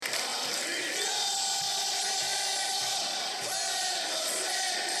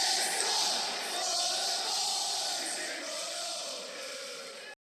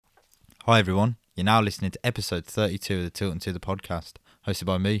Hi everyone, you're now listening to episode 32 of the Tilt and 2 the podcast, hosted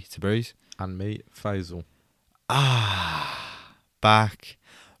by me, Tabriz. And me, Faisal. Back,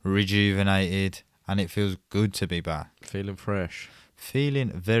 rejuvenated, and it feels good to be back. Feeling fresh.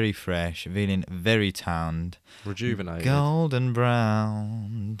 Feeling very fresh, feeling very tanned. Rejuvenated. Golden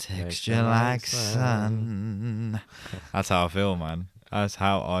brown, texture like sun. That's how I feel, man. That's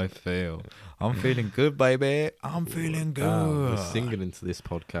how I feel. I'm feeling good, baby. I'm feeling good. We're singing into this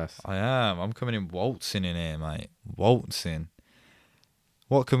podcast. I am. I'm coming in waltzing in here, mate. Waltzing.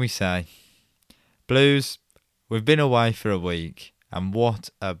 What can we say? Blues, we've been away for a week, and what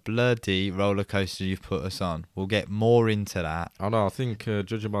a bloody roller coaster you've put us on. We'll get more into that. I know, I think,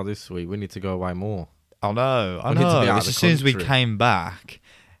 judging by this week, we need to go away more. I know. We need to be out of As the soon as we country. came back,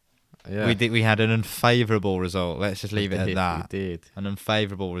 Yeah. we had an unfavourable result. Let's just leave it at that. We did. An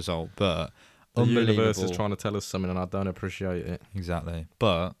unfavourable result, but The unbelievable. universe is trying to tell us something, and I don't appreciate it. Exactly.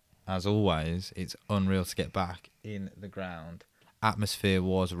 But, as always, it's unreal to get back in the ground. Atmosphere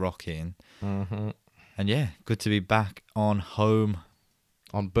was rocking. Mm-hmm. And yeah, good to be back on home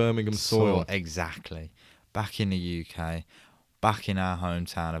On Birmingham soil. Exactly. Back in the UK. Back in our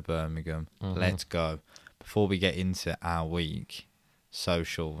hometown of Birmingham. Mhm. Let's go. Before we get into our week,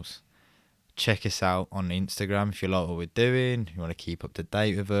 socials. Check us out on Instagram if you like what we're doing. You want to keep up to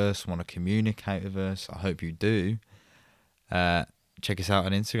date with us, want to communicate with us. I hope you do. Check us out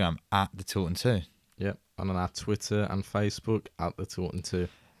on Instagram at the Tilton 2. Yep. And on our Twitter and Facebook at the Tilton 2.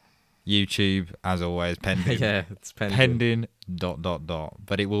 YouTube, as always, pending. Yeah, it's pending. Pending, ...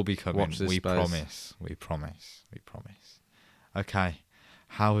 But it will be coming. Watch this We space. promise. We promise. We promise. Okay.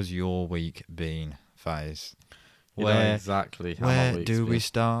 How has your week been, FaZe? You know exactly how my Where week's do we been.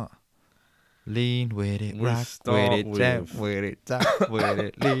 start? Lean with it, We rock with start it, jump with- with it, tap with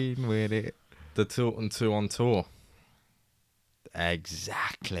it, lean with it. The Tilton 2 on tour.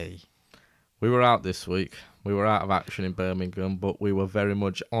 Exactly. We were out this week. We were out of action in Birmingham, but we were very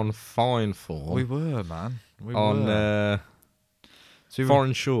much on fine form We were, man. We on were. So we were.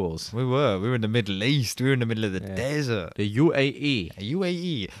 foreign shores. We were in the Middle East. We were in the middle of the Yeah. desert. The UAE.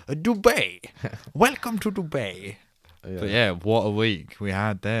 UAE, Dubai. Welcome to Dubai. But yeah, what a week we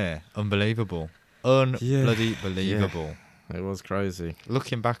had there. Unbelievable. Bloody believable. It was crazy.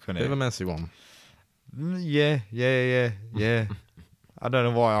 Looking back on Bit of a it. messy one. Yeah. I don't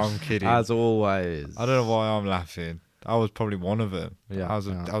know why I'm kidding. As always. I don't know why I'm laughing. I was probably one of them. Yeah, I was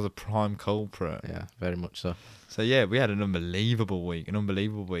a prime culprit. Yeah, very much so. So yeah, we had an unbelievable week.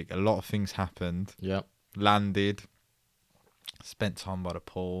 A lot of things happened. Yep. Landed. Spent time by the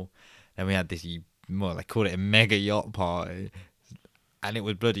pool. Then we had this, well, they called it a mega yacht party. And it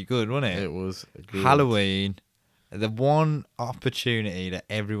was bloody good, wasn't it? It was good. Halloween. The one opportunity that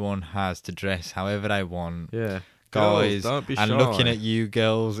everyone has to dress however they want. Yeah. Guys, Girls, don't be and shy. looking at you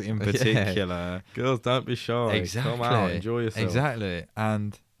girls in Yeah. particular. Girls, don't be shy. Exactly. Come out, enjoy yourself. Exactly.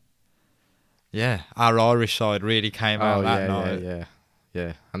 And yeah, our Irish side really came out that night.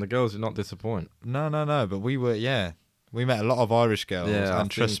 Yeah. And the girls did not disappoint. No. But we were, we met a lot of Irish girls. Yeah, I and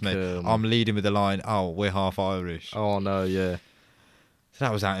trust think, me, I'm leading with the line, we're half Irish. Oh, no, yeah. So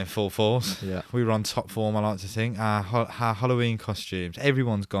that was out in full force. Yeah. We were on top form, I like to think. Our Halloween costumes,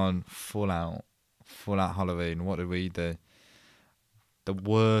 everyone's gone full out Halloween. What did we do? The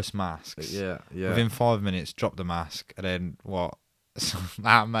worst masks. Yeah. Within 5 minutes, dropped the mask, and then what?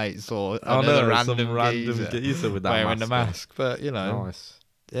 Our mate saw Oh, another no, random some random geezer geezer with that wearing mask the on. mask. But, Nice.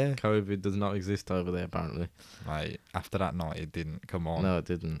 yeah. COVID does not exist over there, apparently. Mate, after that night, it didn't come on. No, it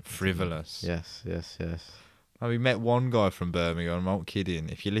didn't. Frivolous. Yes. And we met one guy from Birmingham, I'm not kidding.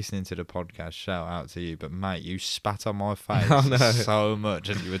 If you're listening to the podcast, shout out to you. But, mate, you spat on my face Oh, no. so much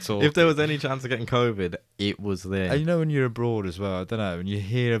as you were talking. If there was any chance of getting COVID, it was there. And you know when you're abroad as well, I don't know, when you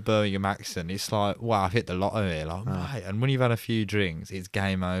hear a Birmingham accent, it's like, wow, I've hit the lotto here. Like, mate. And when you've had a few drinks, it's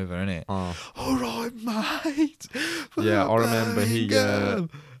game over, isn't it? Oh. All right, mate. Yeah, I remember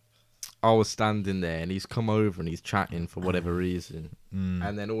Birmingham. I was standing there and he's come over and he's chatting for whatever reason. Mm.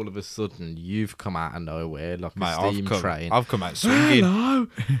 And then all of a sudden, you've come out of nowhere like Mate, a steam train. I've come out swinging. Hello!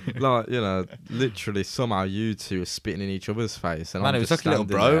 Like, literally somehow you two are spitting in each other's face. And Man, I'm it was just like a little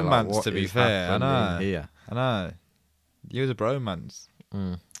standing there bromance, what to be is fair. I know. happening Here? I know. You was a bromance.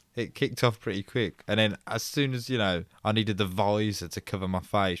 Mm. It kicked off pretty quick. And then as soon as, I needed the visor to cover my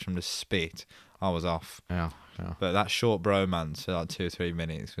face from the spit, I was off. Yeah. But that short bromance for like 2 or 3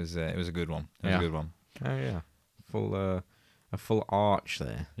 minutes was it was a good one. It was a good one. Oh, yeah. A full arch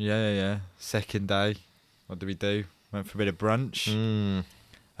there. Yeah. Second day, what did we do? Went for a bit of brunch.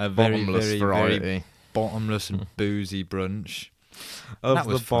 A Bottomless very, variety. very bottomless and boozy brunch. Of that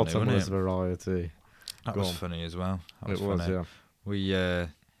the was funny, wasn't bottomless it? variety. That Go was on. funny as well. That It was, funny. yeah.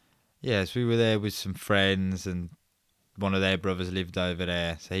 We Yes, we were there with some friends, and one of their brothers lived over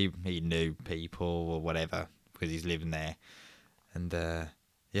there, so he knew people or whatever because he's living there. And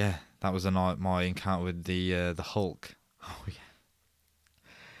yeah, that was the night my encounter with the Hulk. Oh yeah.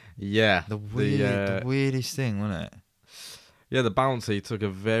 Yeah. The weirdest thing, wasn't it? Yeah, the bouncy took a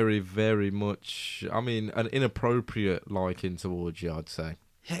very, very much, I mean, an inappropriate liking towards you, I'd say.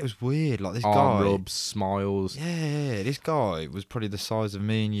 Yeah, it was weird. Like this Arm guy. rubs, smiles. Yeah, this guy was probably the size of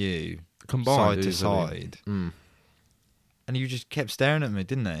me and you, Combined, side to easily. side. Mm, And he just kept staring at me,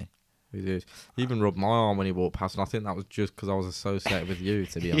 didn't he? he did. He even rubbed my arm when he walked past, and I think that was just because I was associated with you,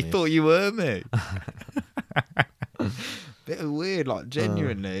 to be He honest. thought you were me. Bit of weird, like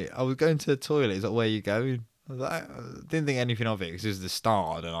genuinely. I was going to the toilet. He's like, "Where you going?" I was like, I didn't think anything of it because it was the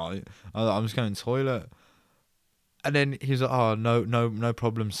start of the night. I was like, "I'm just going to the toilet." And then he was like, "Oh, no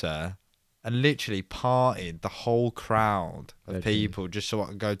problem, sir." And literally parted the whole crowd of Okay. people just so I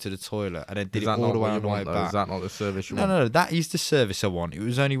could go to the toilet, and then did Is it that all not the way what on you the way want, though? back. Is that not the service you No, want? no, that is the service I want. It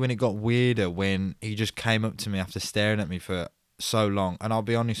was only when it got weirder when he just came up to me after staring at me for so long. And I'll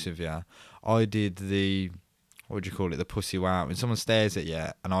be honest with you, I did what would you call it, the pussy wow. When someone stares at you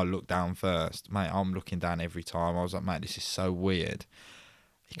and I look down first, mate, I'm looking down every time. I was like, mate, this is so weird.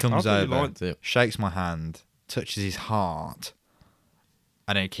 He comes I thought you over, liked it. shakes my hand, touches his heart,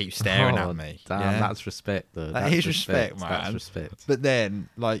 and then keeps staring Oh, at me. Damn, yeah? that's respect, though. That That's is respect, man. That's respect. But then,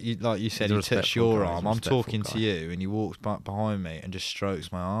 like you said, He's a he touched respectful your guy, he's a arm. I'm respectful talking to guy. you, and he walks back behind me and just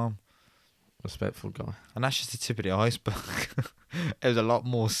strokes my arm. Respectful guy. And that's just the tip of the iceberg. There was a lot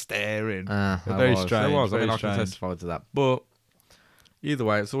more staring. Very Very strange. strange, There was. I very mean, I strange. can testify to that. But either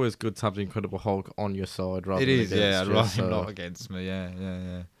way, it's always good to have the Incredible Hulk on your side rather It than is, against yeah. I'd you, rather so him not against me,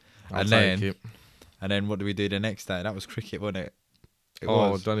 yeah. I'll And take then- it. And then what do we do the next day? That was cricket, wasn't it? It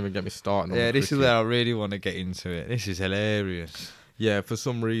Oh, was. don't even get me started on Yeah, the this is cricket. where I really want to get into it. This is hilarious. Yeah, for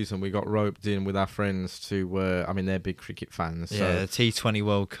some reason we got roped in with our friends to. I mean, they're big cricket fans. So Yeah, the T20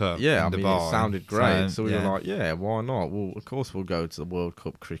 World Cup. yeah, I in mean, Dubai. it sounded great. So we yeah. were like, yeah, why not? Well, of course we'll go to the World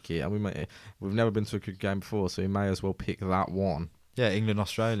Cup cricket, and we've never been to a cricket game before, so we may as well pick that one. Yeah, England,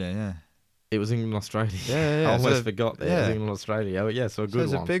 Australia, yeah. It was England, Australia. Yeah, I almost so- forgot that it yeah. was England, Australia. Oh, yeah, so a So good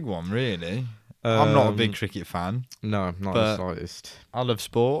it's one. a big one, really. I'm not a big cricket fan. No, not but- the slightest. I love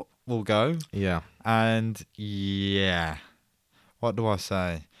sport. We'll go. Yeah. And yeah, what do I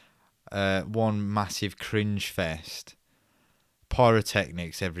say? One massive cringe fest.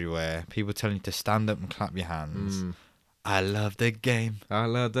 Pyrotechnics everywhere. People telling you to stand up and clap your hands. I love the game. I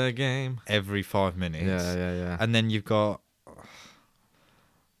love the game. Every 5 minutes. Yeah. And then you've got,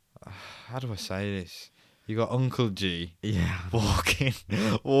 how do I say this? You got Uncle G Yeah.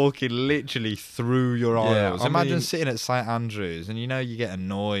 walking literally through your Yeah, aisles. I Imagine mean- sitting at St Andrews and you get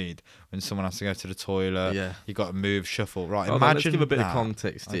annoyed when someone has to go to the toilet. Yeah. You got to move, shuffle. Right, Hold on, imagine let's give a bit that. of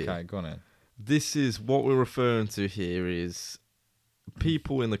context here. Okay, go on then. This is what we're referring to here is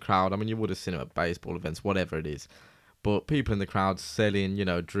people in the crowd. I mean, you would have seen it at baseball events, whatever it is. But people in the crowd selling,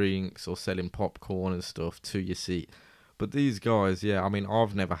 drinks or selling popcorn and stuff to your seat. But these guys, yeah, I mean,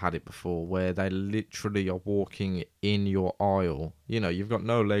 I've never had it before where they literally are walking in your aisle. You've got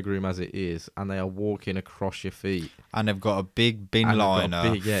no leg room as it is, and they are walking across your feet. And they've got a big bin And they've got a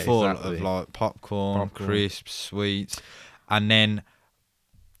liner big- yeah, full exactly. of like popcorn, Popcorn. crisps, sweets, and then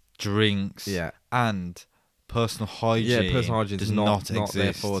drinks Yeah. and personal hygiene. Yeah, personal hygiene does is not their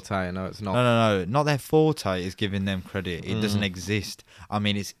exist. forte. No, it's not. No. Not their forte is giving them credit. It doesn't Mm. exist. I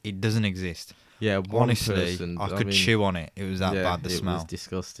mean, it doesn't exist. Yeah, one Honestly, person, I could mean, chew on it. It was that yeah, bad, the it smell. was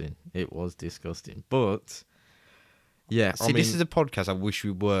disgusting. It was disgusting. But yeah, See, this is a podcast I wish we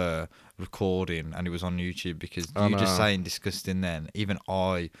were recording and it was on YouTube because I you just know. saying disgusting then, even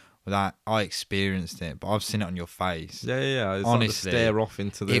I experienced it, but I've seen it on your face. yeah. It's Honestly, like the stare off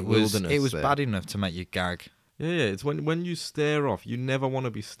into the It was wilderness. there. bad enough to make you gag. Yeah. It's when you stare off. You never want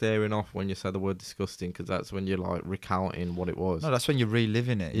to be staring off when you say the word disgusting because that's when you're like recounting what it was. No, that's when you're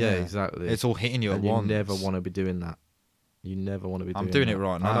reliving it. yeah, Yeah, exactly. It's all hitting you and at you once. never want to be doing that. You never want to be doing I'm doing that. it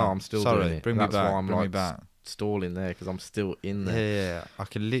right I now. know, I'm still Sorry, doing it. bring That's me back. why I'm bring me like back. stalling there because I'm still in Yeah, there. yeah, I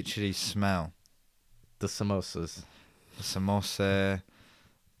can literally smell The samosas. the samosa,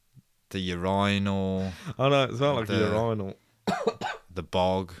 the urinal, I know, it smelled like a The- urinal. the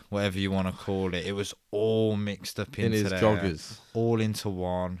bog, whatever you want to call it. It was all mixed up In into his there, joggers. all into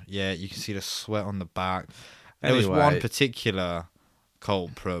one. Yeah, you can see the sweat on the back. There was one Anyway. particular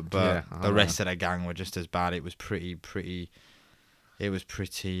culprit, but Yeah, I the rest of the gang were just as bad. It was pretty. It was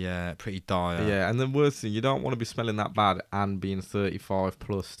pretty dire. Yeah, and the worst thing, you don't want to be smelling that bad and being 35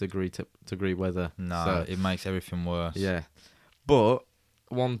 plus degree weather. No, So, it makes everything worse. yeah. But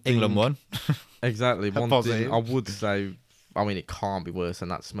one thing, England won. Exactly. One Positive. thing I would say I mean, it can't be worse than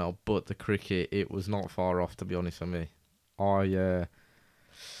that smell. But the cricket, it was not far off, to be honest with me.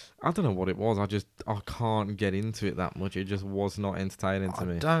 I don't know what it was. I can't get into it that much. It just was not entertaining to I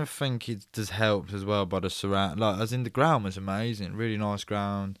me. don't think it does helped as well by the surround. Like, as in the ground was amazing, really nice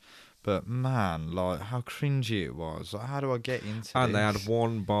ground. But man, like how cringy it was. Like, how do I get into And this? they had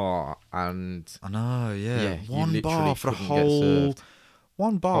one bar, and I know, yeah. yeah, you One bar literally for the couldn't get whole. served.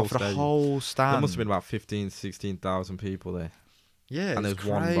 One bar Whole for the stadium. whole stand. There must have been about 16,000 people there. Yeah, and it's there's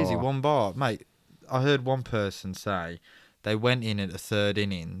one crazy. bar. One bar, mate. I heard one person say they went in at the third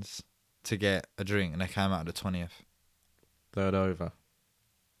innings to get a drink, and they came out at the 20th. Third over.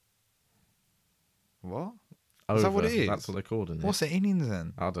 What? Over. Is that what it is? That's what they're called, isn't it? What's the innings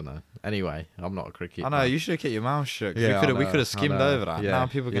then? I don't know. Anyway, I'm not a cricket I know, man. you should have kept your mouth shut. Yeah, I we know, could have I skimmed know. over that. Yeah, Now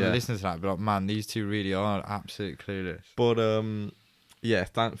people are going to yeah. listen to that and be like, man, these two really are absolutely clueless. But yeah,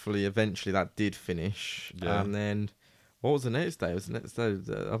 thankfully, eventually that did finish. Yeah. And then, what was the next day?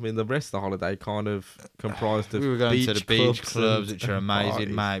 I mean, the rest of the holiday kind of comprised of We were going to the beach clubs, and which are amazing,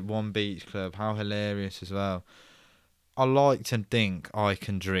 parties. mate. One beach club, how hilarious as well. I like to think I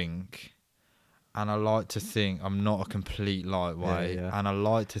can drink, and I like to think I'm not a complete lightweight, Yeah. and I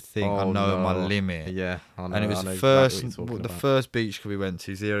like to think I Oh, know my no. limit. Yeah, I know. And it was I know the exactly what you're talking the about. first beach club we went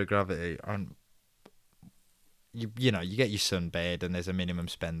to, Zero Gravity, and you know you get your sunbed and there's a minimum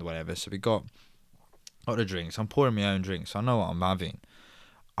spend or whatever. So we got the drinks. I'm pouring my own drinks, so I know what I'm having.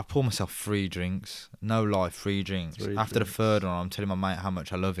 I pour myself 3 drinks, no lie, 3 drinks. Three After drinks. the third one, I'm telling my mate how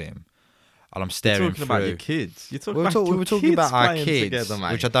much I love him, and I'm You're staring talking through. about your kids. You're talking we about were your talking kids about our playing kids, together,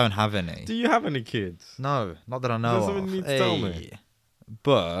 mate. which I don't have any. Do you have any kids? No, not that I know Is that of. something you need to tell me? Hey.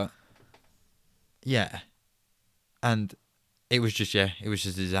 But yeah, and it was just a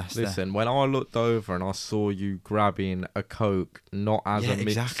disaster. Listen, when I looked over and I saw you grabbing a Coke, not as yeah, a mixer,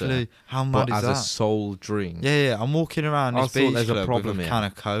 exactly. How mad but is as that? a sole drink. Yeah, I'm walking around I this thought beach there's a club problem with a here. can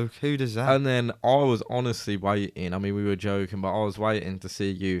of Coke. Who does that? And then I was honestly waiting. I mean, we were joking, but I was waiting to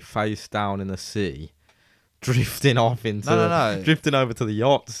see you face down in the sea, drifting off into No. drifting over to the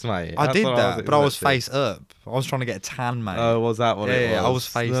yachts, mate. I That's did what that, but I was expecting. face up. I was trying to get a tan, mate. Oh, was that what it was? Yeah, I was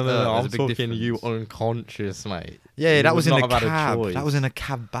faced no, up. No, There's I'm a big talking you difference. unconscious, mate. yeah, you that would was in not a have had a cab. choice. That was in a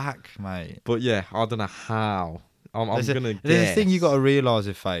cab back, mate. But yeah, I don't know how. I'm There's gonna There's guess. a thing you got to realise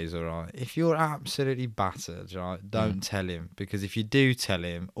with Faisal, right? If you're absolutely battered, right, don't tell him. Because if you do tell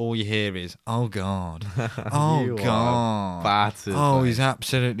him, all you hear is, oh, God. Oh, You are God. battered. Oh, mate. he's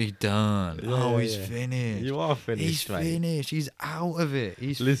absolutely done. Yeah, He's yeah. finished. You are He's finished, mate. finished. He's out of it.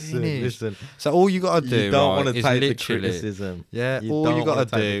 He's Listen, finished. listen. So all you got to do, You don't right, want to is take the literally... criticism. Yeah, You all you don't got wanna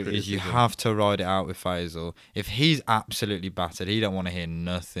to take the do is you criticism. have to ride it out with Faisal. If he's absolutely battered, he don't want to hear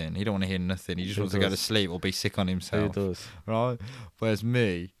nothing. He don't want to hear nothing. He just Who wants to go to does? sleep or be sick on Who himself, does? right? Whereas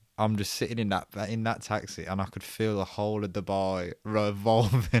me, I'm just sitting in that taxi and I could feel the whole of Dubai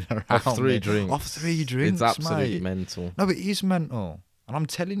revolving around Off 3 me. drinks. Off 3 drinks, It's absolutely mate. mental. No, but it is mental, and I'm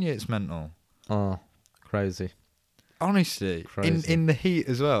telling you, it's mental. Oh, crazy. Honestly, Crazy. in the heat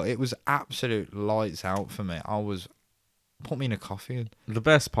as well, it was absolute lights out for me. Put me in a coffin. The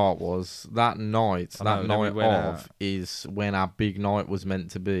best part was that night. I know, That then we night went of out. is when our big night was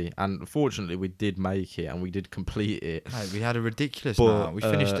meant to be, and fortunately we did make it and we did complete it. Mate, we had a ridiculous But, night. We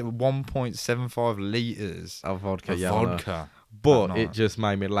finished at 1.75 litres Of vodka, of yeah. I know. vodka. But that it night. just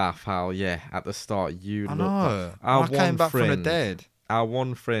made me laugh how, at the start you I looked know. Our I came one back from the friend- dead. Our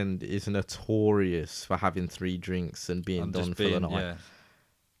one friend is notorious for having 3 drinks and being And done just for the being, night. yeah.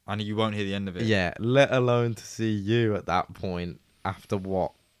 And you won't hear the end of it. Yeah, let alone to see you at that point after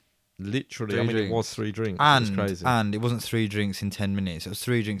what? Literally, 3 I mean, it drinks. was 3 drinks. It was crazy. And it wasn't 3 drinks in 10 minutes. It was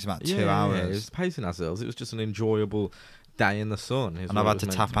 3 drinks in about 2 It hours. was pacing ourselves. It was just an enjoyable day in the sun. And I've had to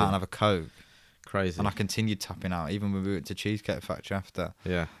tap out and have a Coke. Crazy. And I continued tapping out, even when we went to Cheesecake Factory after.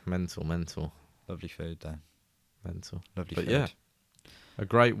 Yeah, mental. Lovely food, though. Lovely But food. yeah. A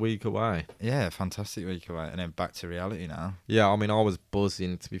great week away. Yeah, fantastic week away. And then back to reality now. Yeah, I mean, I was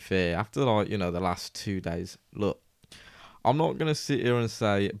buzzing, to be fair. After, the last 2 days. Look, I'm not going to sit here and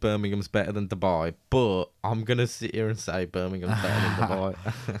say Birmingham's better than Dubai, but I'm going to sit here and say Birmingham's better than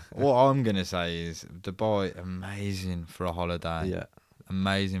Dubai. What I'm going to say is Dubai, amazing for a holiday. Yeah.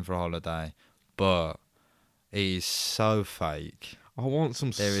 Amazing for a holiday. But it is so fake. I want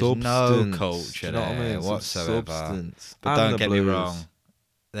some There is substance. no culture Do you know what I there mean? Some whatsoever. substance. But And don't the get me blues. wrong.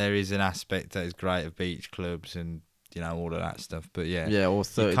 There is an aspect that is great of beach clubs and, all of that stuff. But yeah. Yeah, or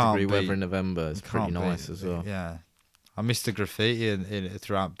 30 can't degree beat- weather in November. It's you pretty can't nice beat- as well. Yeah. I missed the graffiti in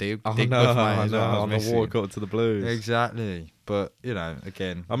throughout Digbeth, I mate, know, as well. I was on the missing. walk up to the Blues. Exactly. But, you know,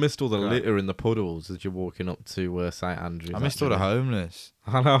 again, I missed all the Great. litter in the puddles as you're walking up to St Andrews. I missed all the actually. homeless.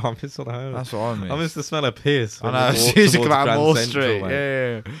 I know, I missed all the homeless. That's what I missed. I missed the smell of piss. I when know. you As walk soon as you towards come out of Grand Moore Central, Street, mate.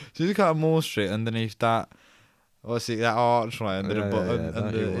 yeah. As soon as you come out of Moore Street, underneath that, what's it, that archway under Yeah, the, yeah, yeah, don't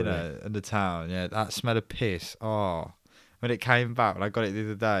under, you you worry. know, under town, yeah, that smell of piss. Oh, when it came back, when I got it the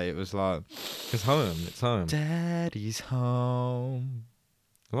other day, it was like, It's home. It's home. Daddy's home.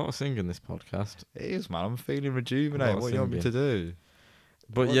 A lot of singing this podcast. It is, man. I'm feeling rejuvenated. of What do you want me to do?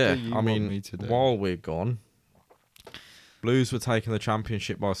 But What yeah, do you I want mean, me to do? while we're gone, Blues were taking the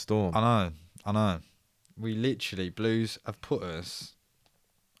championship by storm. I know. We literally, Blues have put us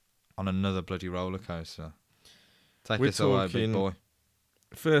on another bloody roller coaster. Take We're us away, big talking- boy.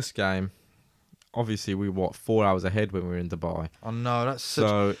 First game, obviously we were 4 hours ahead when we were in Dubai. Oh no, that's such.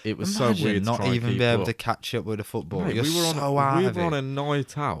 So it was so Imagine weird to not try and even keep be able up. to catch up with the football. Mate, You're we were on, so out we of were on it. a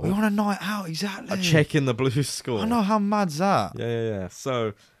night out. We were on a night out, exactly. Checking the Blues score. I know, how mad's that? Yeah.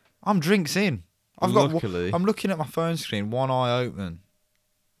 So I'm drinks in. luckily, I'm looking at my phone screen, one eye open.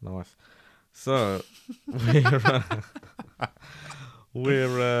 nice. So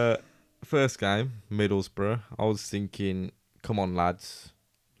we're first game, Middlesbrough. I was thinking, come on lads,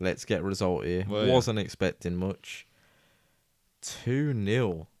 let's get a result here. Were ya? Wasn't expecting much.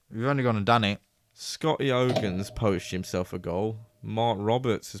 2-0. We've only gone and done it. Scotty Hogan's poached himself a goal. Mark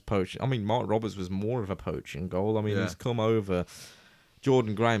Roberts has poached. I mean, Mark Roberts was more of a poaching goal. I mean, Yeah. he's come over.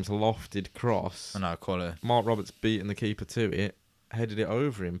 Jordan Graham's lofted cross. I know, quality. Mark Roberts beating the keeper to it, headed it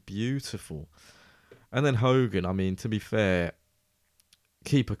over him. Beautiful. And then Hogan, I mean, to be fair,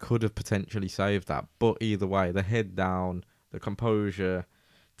 keeper could have potentially saved that. But either way, the head down, the composure,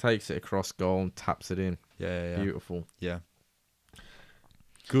 takes it across goal and taps it in. Yeah. Beautiful. Yeah.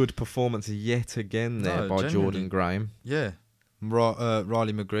 Good performance yet again there No, by genuinely. Jordan Graham. Yeah.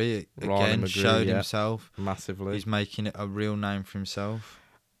 Riley McGree again Riley McGree, showed yeah. himself. Massively. He's making it a real name for himself.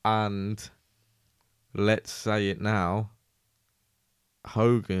 And let's say it now,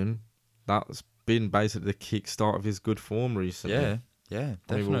 Hogan, that's been basically the kickstart of his good form recently. Yeah, I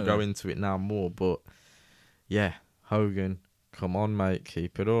definitely. mean, we'll go into it now more, but yeah, Hogan, come on, mate,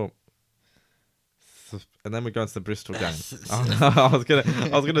 keep it up. And then we go into the Bristol game. I was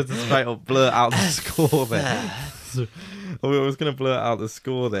gonna just straight up blurt out the score there. I was gonna blurt out the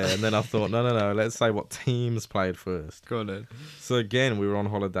score there, and then I thought, no, let's say what teams played first. Go on then. So again, we were on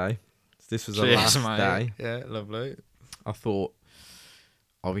holiday. This was the last day. Yeah, lovely. I thought,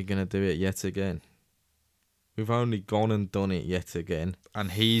 are we going to do it yet again? We've only gone and done it yet again.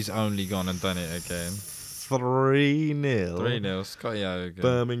 And he's only gone and done it again. 3-0. 3-0, Scotty Hogan.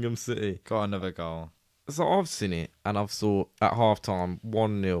 Birmingham City. Got another goal. So I've seen it, and I've saw at half-time,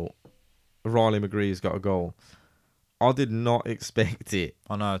 1-0, Riley McGree's got a goal. I did not expect it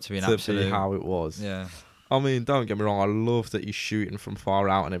I know, to be an to absolute... be how it was. Yeah. I mean, don't get me wrong, I love that he's shooting from far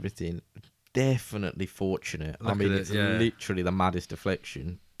out and everything. Definitely fortunate. Look I mean, at it, it's yeah. literally the maddest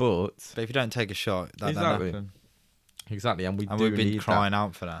deflection. But But if you don't take a shot, that Exactly. don't happen. exactly, and And do we've been need crying that.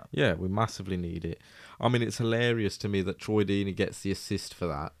 out for that. Yeah, we massively need it. I mean, it's hilarious to me that Troy Deeney gets the assist for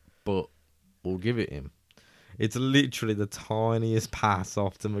that, but we'll give it him. It's literally the tiniest pass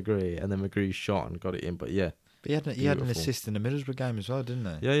off to McGree, and then McGree shot and got it in. But yeah, But he had an Beautiful. assist in the Middlesbrough game as well,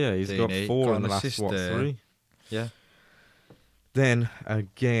 didn't he? yeah, he's got Deeney 4 got in the an last, assist what, there. 3? Yeah. Then,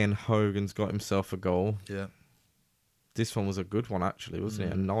 again, Hogan's got himself a goal. Yeah. This one was a good one, actually, wasn't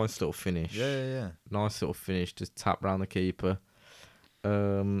it? A nice little finish. Yeah. Nice little finish, just tap round the keeper.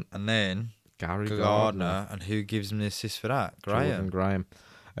 And then Gary Gardner. Gardner, and who gives him the assist for that? Jordan Graham. Graham.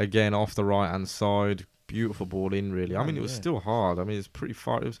 Again, off the right-hand side. Beautiful ball in, really. I mean, it was yeah. still hard. I mean, it's pretty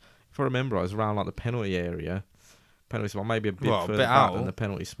far. It was, if I remember, it was around like the penalty area. Penalty spot, maybe a bit Well, a further bit back out. than the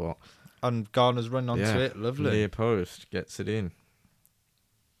penalty spot. And Gardner's run onto Yeah. it. Lovely. Near post, gets it in.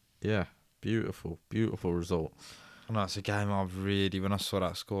 Yeah, beautiful result. No, it's a game I've really, when I saw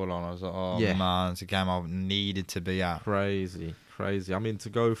that scoreline, I was like, oh Yeah. man, it's a game I've needed to be at. Crazy. I mean, to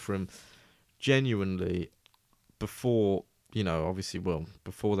go from genuinely before, obviously,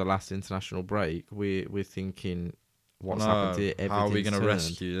 before the last international break, we're thinking, what's happened here? How are we Everything's going to turned.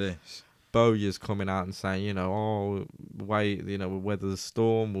 rescue this? Bowyer's coming out and saying, wait, we'll weather the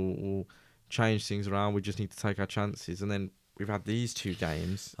storm, we'll change things around, we just need to take our chances. And then we've had these 2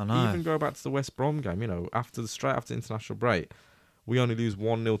 games. I know. Even go back to the West Brom game, straight after international break, we only lose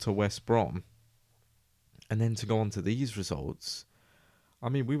 1-0 to West Brom. And then to go on to these results, I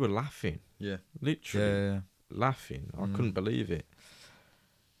mean, we were laughing. Yeah. Literally Yeah. laughing. I couldn't believe it.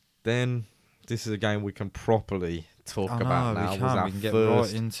 Then this is a game we can properly talk I about know, now we was can. We can get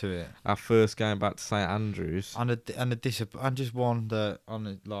right into it. our first game back to St Andrews. And just one that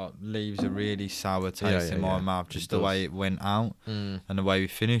like leaves a really sour taste in my mouth, It just the way it went out Mm. and the way we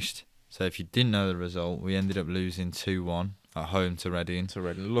finished. So if you didn't know the result, we ended up losing 2-1 at home to Reading. To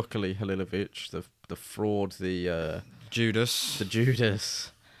Reading. Luckily, Halilovic, the fraud, Judas. the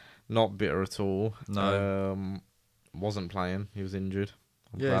Judas, not bitter at all. No. Wasn't playing. He was injured.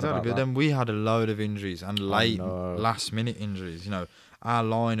 I'm Yeah, glad exactly. about But that. then we had a load of injuries and late, know. last minute injuries. You know, our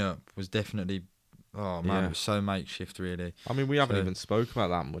lineup was definitely, oh man, Yeah. it was so makeshift, really. I mean, we haven't So- even spoke about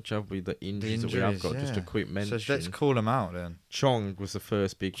that much, have we? The injuries that we have got. Just a yeah. quick mention. So let's call them out then. Chong was the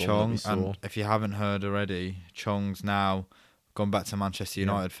first big one that we Chong, saw. and if you haven't heard already, Chong's now gone back to Manchester Yeah.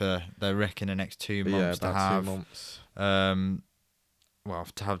 United for, they reckon, the next 2 Yeah, months to about have. 2 months. Well,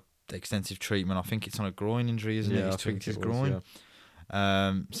 to have extensive treatment. I think it's on a groin injury, isn't it? Yeah, He's I think tweaked his it was, groin.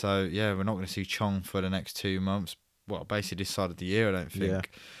 yeah. So yeah, we're not going to see Chong for the next 2 months. Well, basically this side of the year, I don't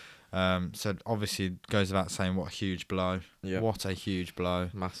think. So obviously it goes without saying what a huge blow. Yeah. What a huge blow.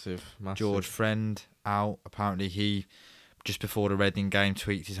 Massive. George Friend out. Apparently he, just before the Reading game,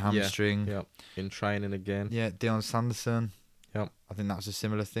 tweaked his hamstring. Yeah. In training again. Yeah, Dion Sanderson. Yep. I think that's a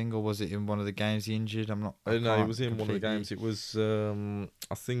similar thing, or was it in one of the games he injured? I'm not. I No, it can't was in one of the completely- games. It was,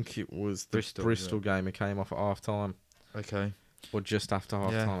 I think it was the Bristol, Bristol yeah. game. It came off at half time, Okay. or just after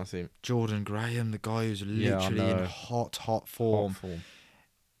half Yeah. time, I think. Jordan Graham, the guy who's Yeah, I literally in know. hot Hot form, form.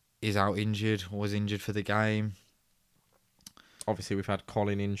 is out injured, was injured for the game. Obviously, we've had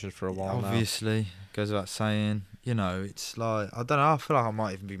Colin injured for a while Obviously, goes without saying. You know, it's like, I don't know, I feel like I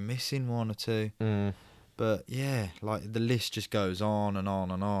might even be missing one or two. now. But yeah, like the list just goes on and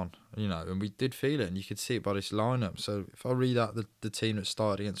on and on, you know, and we did feel it, and you could see it by this lineup. So if I read out the team that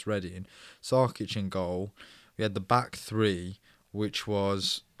started against Reading, Sarkic in goal, we had the back three, which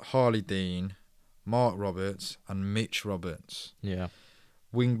was Harley Dean, Mark Roberts, and Mitch Roberts. Yeah.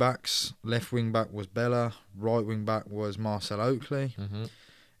 Wing backs, left wing back was Bella, right wing back was Marcel Oakley. Mm-hmm.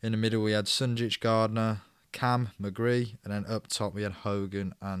 In the middle we had Sunjic Gardner, Cam, McGree, and then up top we had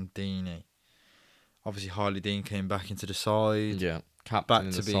Hogan and Deeney. Obviously, Harley Dean came back into the side, Yeah. Captain back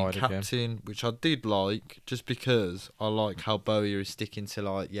in to the being side again. captain, which I did like, just because I like how Bowyer is sticking to,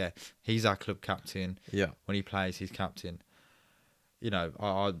 like, yeah, he's our club captain. Yeah. When he plays, he's captain. You know,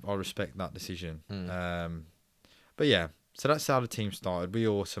 I respect that decision. But yeah, so that's how the team started. We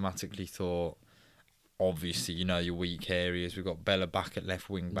automatically thought, obviously, you know, your weak areas. We've got Bella back at left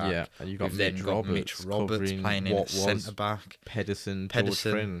wing back. Yeah, and you got We've Mitch then got Roberts, Mitch Roberts covering playing in what at centre back. Pedersen, George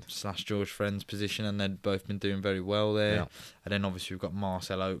Pedersen Friend. / George Friend's position, and they've both been doing very well there. Yeah. And then obviously we've got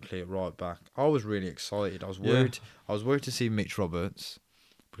Marcel Oakley at right back. I was really excited. I was Yeah. worried. I was worried to see Mitch Roberts,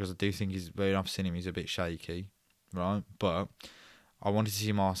 because I do think I've seen him, he's a bit shaky, right? But I wanted to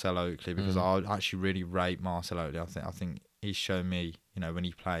see Marcel Oakley because I actually really rate Marcel Oakley. I think he's shown me, you know, when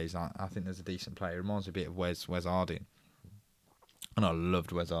he plays, I think there's a decent player. He reminds me a bit of Wes Harding. And I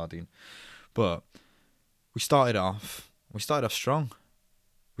loved Wes Harding. But we started off strong.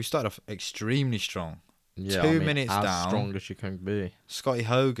 We started off extremely strong. Yeah, 2 minutes as down. strong as you can be. Scotty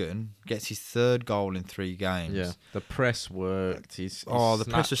Hogan gets his third goal in 3 games. Yeah, the press worked. He's The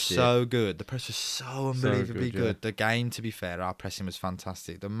press was snatched it. so good. The press was so unbelievably good, good. yeah. The game, to be fair, our pressing was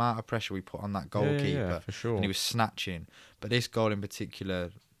fantastic. The amount of pressure we put on that goalkeeper, Yeah, for sure. and he was snatching. But this goal in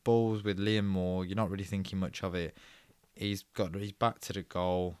particular, balls with Liam Moore, you're not really thinking much of it. He's back to the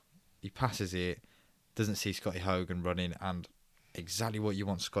goal. He passes it. Doesn't see Scotty Hogan running, and exactly what you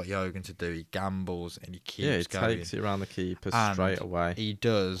want Scotty Hogan to do. He gambles and he keeps he going. takes it around the keeper And straight away. He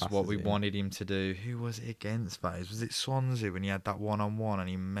does Passes what we it in. wanted him to do. Who was it against, Faze? Was it Swansea when he had that one-on-one and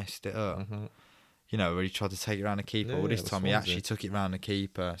he messed it up? Mhm. You know, where he tried to take it around the keeper. Yeah, Well, this it was time he Swansea. actually took it round the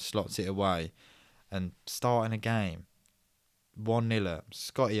keeper, slots it away, and starting a game 1-0 up.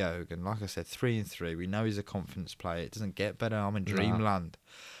 Scotty Hogan, like I said, 3-3. We know he's a confidence player. It doesn't get better. I'm in Nah. dreamland.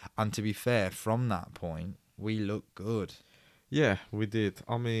 And to be fair, from that point, we look good. Yeah, we did.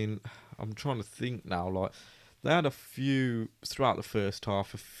 I mean, I'm trying to think now. Like, they had a few throughout the first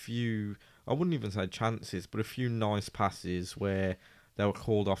half. I wouldn't even say chances, but a few nice passes where they were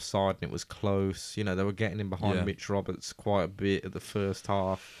called offside and it was close. You know, they were getting in behind Yeah. Mitch Roberts quite a bit at the first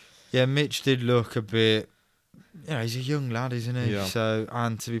half. Yeah, Mitch did look a bit. You know, he's a young lad, isn't he? Yeah. So,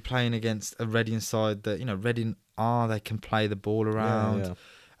 and to be playing against a Reading side that, you know, Reading they can play the ball around, Yeah.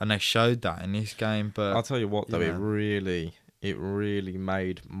 and they showed that in this game. But I'll tell you what, though, yeah. it really it really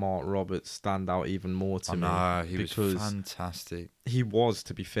made Mark Roberts stand out even more to I me. know, he because was fantastic. he was,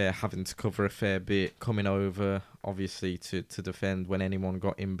 to be fair, having to cover a fair bit, coming over, obviously, to defend when anyone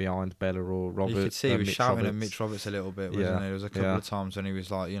got in behind Bella or Roberts. You could see he was Mitch shouting at Roberts. Mitch Roberts a little bit, wasn't Yeah, he? There was a couple yeah. of times when he was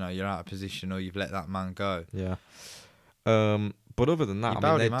like, you're out of position or you've let that man go. Yeah. But other than that, He I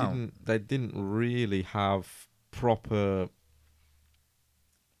bailed mean, him out. they didn't really have proper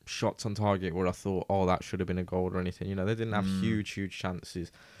shots on target where I thought, oh, that should have been a goal or anything. You know, they didn't have huge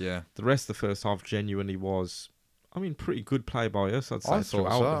chances. Yeah. The rest of the first half genuinely was, I mean, pretty good play by us. I'd say. I thought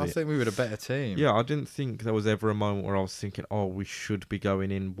out so. of I it. think we were the better team. Yeah, I didn't think there was ever a moment where I was thinking, oh, we should be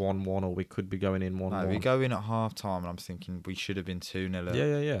going in 1-1 or we could be going in 1-1. No, we go in at half time and I'm thinking we should have been 2-0 up.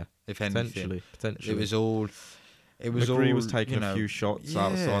 Yeah. If anything. Potentially. It was all. McGree was taking a few shots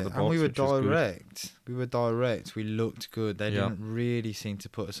outside the box. And we were which was good. direct. We were direct. We looked good. They Yeah. didn't really seem to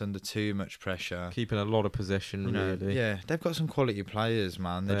put us under too much pressure. Keeping a lot of possession, You know, really. yeah, they've got some quality players,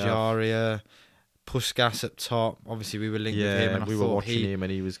 man. The They have. Jaria, Puskas up top. Obviously, we were linked with him, and we I were thought watching him,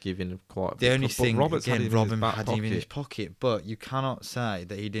 and he was giving quite. The only but thing, Roberts again, had Robin him had him in his pocket, but you cannot say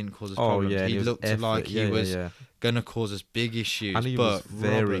that he didn't cause us Oh problems. yeah, He was looked effort. like he was yeah. going to cause us big issues. And he but was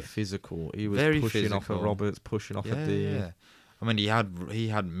very Robert- physical. He was very pushing off physical. of Roberts, pushing off of Dean. yeah. I mean, he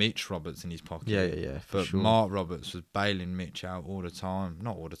had Mitch Roberts in his pocket. Yeah, for But sure. Mark Roberts was bailing Mitch out all the time.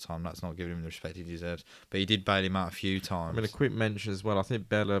 Not all the time. That's not giving him the respect he deserves. But he did bail him out a few times. I mean, a quick mention as well. I think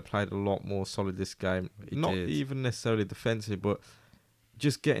Bella played a lot more solid this game. He Not did. even necessarily defensive, but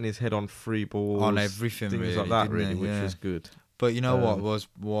just getting his head on free balls, On everything, things really, like that, didn't really, he? which Yeah. was good. But you know what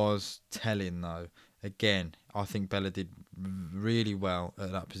was telling though? Again, I think Bella did really well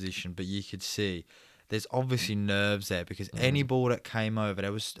at that position, but you could see there's obviously nerves there because any ball that came over,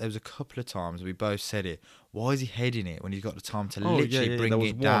 there was a couple of times we both said it. Why is he heading it when he's got the time to literally bring there was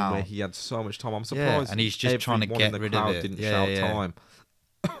it one down? where he had so much time. I'm Yeah, surprised, and he's just trying to everyone get in the rid of crowd it. Didn't Yeah, shout yeah. time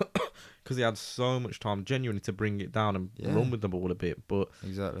because he had so much time, genuinely, to bring it down and Yeah. run with the ball a bit. But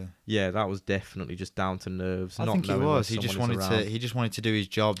Exactly. yeah, that was definitely just down to nerves. I not think he knowing where was. He just someone wanted is to. around. He just wanted to do his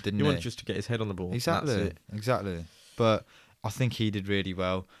job, didn't He he? wanted just to get his head on the ball. Exactly. That's it. Exactly. But I think he did really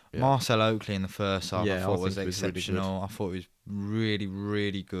well. Yeah. Marcel Oakley in the first half, Yeah, I I thought was think he was really good. exceptional. I thought he was really,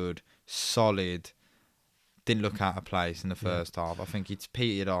 really good, solid. Didn't look out of place in the first half. I think he'd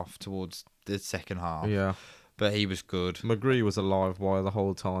petered off towards the second half. Yeah, But he was good. McGree was a live wire the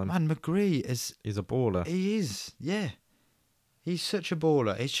whole time. Man, McGree He's a baller. he is, yeah. He's such a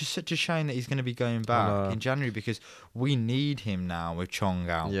baller. It's just such a shame that he's going to be going back in January because we need him now with Chong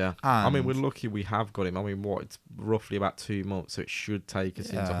out. Yeah, And I mean, we're lucky we have got him. I mean, it's roughly about 2 months, so it should take us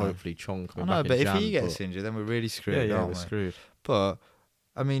into Yeah. hopefully Chong I coming know, back but in if Jan, he gets but- injured, then we're really screwed, yeah, aren't we're we? screwed. But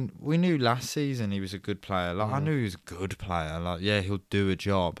I mean, we knew last season he was a good player. Like I knew he was a good player. Like yeah, he'll do a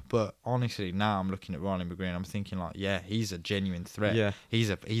job. But honestly, now I'm looking at Riley McGree and I'm thinking like, yeah, he's a genuine threat. Yeah. he's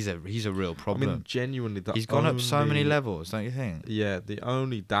a real I problem. mean, genuinely, He's gone up so many levels, don't you think? Yeah, the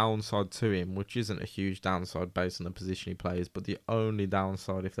only downside to him, which isn't a huge downside based on the position he plays, but the only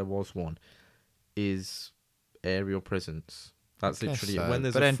downside, if there was one, is aerial presence. That's Guess literally so. it. When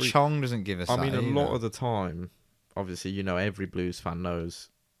there's but a then free, Chong doesn't give us. I mean, that a lot either. of the time, obviously, every Blues fan knows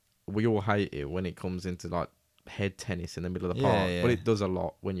we all hate it when it comes into like head tennis in the middle of the Yeah, park, yeah. but it does a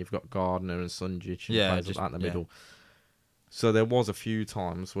lot when you've got Gardner and Sunjic and Yeah, players just- like that in the yeah. middle. So there was a few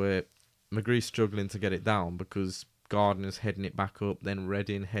times where McGree's struggling to get it down because Gardner's heading it back up, then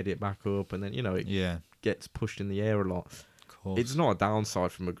Redding head it back up, and then it Yeah, gets pushed in the air a lot. of course. It's not a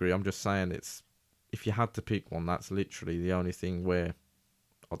downside for McGree. I'm just saying if you had to pick one, that's literally the only thing where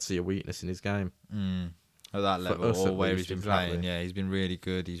I'd see a weakness in his game. At that For level, us or at where least, he's been exactly. playing, yeah, he's been really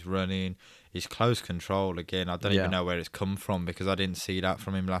good. He's running, he's close control again. I don't Yeah. even know where it's come from because I didn't see that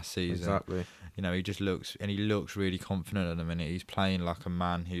from him last season. Exactly. He just looks really confident at the minute. He's playing like a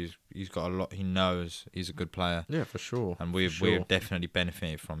man he's got a lot. He knows he's a good player, Yeah, for sure. and for we're sure. definitely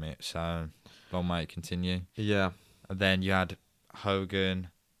benefited from it. So, long may it continue. Yeah. And then you had Hogan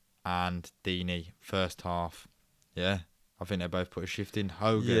and Deeney first half. Yeah, I think they both put a shift in.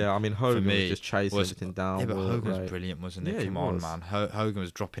 Hogan. Yeah, I mean, Hogan me, was just chasing was- everything down. Yeah, but work Hogan was rate. brilliant, wasn't he? Yeah, he Come on, was. man. Hogan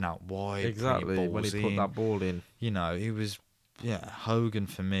was dropping out wide. Exactly, putting when he balls put in. that ball in. He was. Yeah, Hogan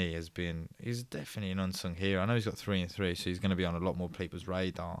for me he's definitely an unsung hero. I know he's got 3 and 3, so he's going to be on a lot more people's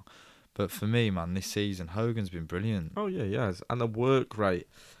radar. But for me, man, this season Hogan's been brilliant. Oh, yeah, he has. And the work rate.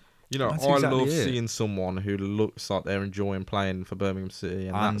 That's I exactly love it. seeing someone who looks like they're enjoying playing for Birmingham City,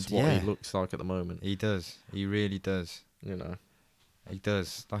 and that's what he looks like at the moment. He does. He really does. He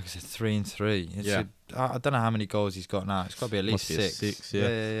does. Like I said, 3 and 3. Yeah. I don't know how many goals he's got now. It's got to be at least Must be a 6. 6, yeah.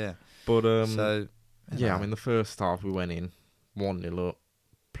 Yeah. But, So, yeah, I mean, the first half we went in 1-0 up,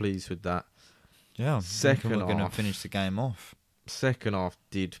 pleased with that. Yeah, I'm thinking Second we're going to half. finish the game off. Second half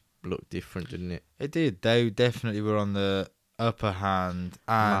did look different, didn't it? It did. They definitely were on the upper hand,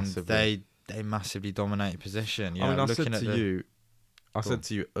 and Massively. they massively dominated possession. You I know, mean, I looking said at to the you, I Go said on.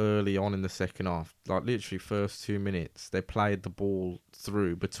 to you early on in the second half, like literally first 2 minutes, they played the ball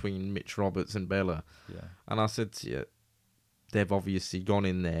through between Mitch Roberts and Bella, yeah, and I said to you, they've obviously gone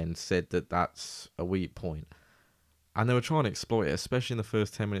in there and said that that's a weak point, and they were trying to exploit it, especially in the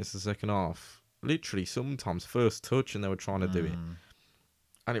first 10 minutes of the second half. Literally, sometimes first touch, and they were trying to do it,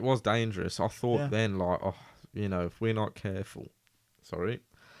 and it was dangerous. I thought yeah, then, like, oh, if we're not careful,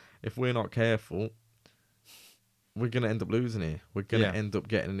 if we're not careful, we're going to end up losing here. We're going to yeah. end up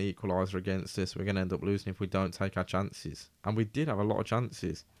getting an equaliser against us. We're going to end up losing if we don't take our chances. And we did have a lot of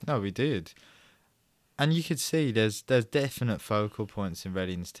chances. No, we did. And you could see there's definite focal points in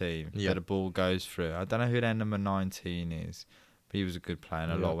Reading's team Yeah. that a ball goes through. I don't know who their number 19 is, but he was a good player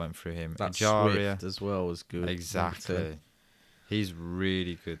and a Yeah. lot went through him. That Ajaria, Swift as well was good. exactly. He's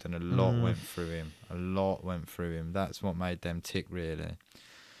really good and a lot went through him. A lot went through him. That's what made them tick, really.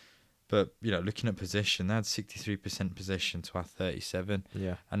 But, looking at possession, they had 63% possession to our 37.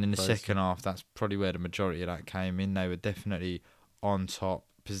 Yeah. And in the Crazy. second half, that's probably where the majority of that came in. They were definitely on top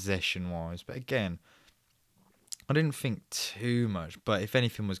possession-wise. But again, I didn't think too much. But if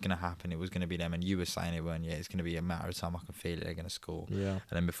anything was going to happen, it was going to be them. And you were saying it, weren't you? It's going to be a matter of time. I can feel it. They're going to score. Yeah. And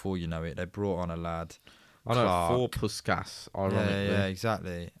then before you know it, they brought on a lad. I know, Clark. for Puskas, ironically. Yeah,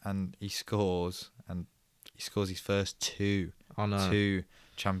 exactly. And he scores. And he scores his first two I know.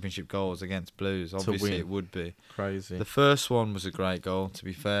 championship goals against Blues. Obviously, win. it would be. Crazy. The first one was a great goal, to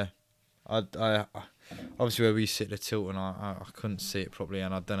be fair. I obviously where we sit at the Tilton, I couldn't see it properly,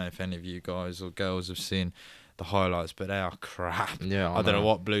 and I don't know if any of you guys or girls have seen the highlights, but they are crap. Yeah, I don't know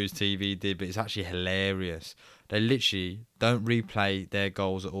what Blues TV did, but it's actually hilarious. They literally don't replay their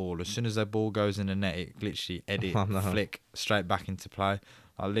goals at all. As soon as their ball goes in the net, it literally flick straight back into play.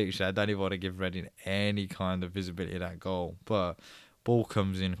 I don't even want to give Reading any kind of visibility of that goal, but ball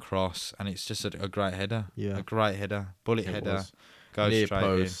comes in cross, and it's just a great header. Yeah. A great header. Bullet It header. was. Goes Near straight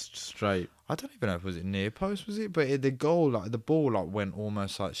post, straight. in. I don't even know if it was near post, was it? But the goal, the ball went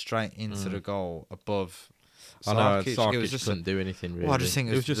almost straight into the goal above I know, Sarkic. Sarkic It was just couldn't do anything really. well, I just think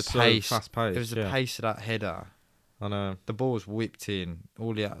it was just the pace. so fast paced. It was the pace of that header. I know. The ball was whipped in.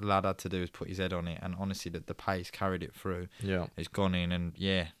 All the lad had to do was put his head on it, and honestly, the pace carried it through. Yeah. It's gone in, and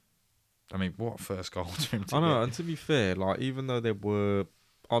yeah. I mean, what first goal to him to I know, get. and to be fair, even though they were,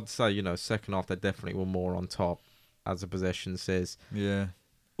 I'd say, second half, they definitely were more on top, as the possession says. Yeah.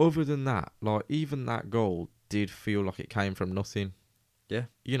 Other than that, even that goal did feel like it came from nothing. Yeah.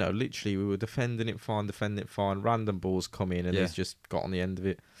 Literally, we were defending it fine, random balls come in, and Yeah. he's just got on the end of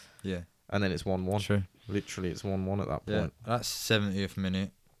it. Yeah. And then it's 1-1. True. Literally, it's 1-1 at that Yeah. point. That's 70th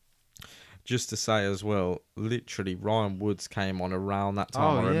minute. Just to say as well, literally, Ryan Woods came on around that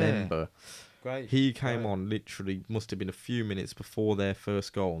time, I remember. Great. He came on literally, must have been a few minutes before their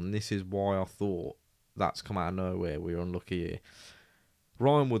first goal, and this is why I thought that's come out of nowhere. We were unlucky here.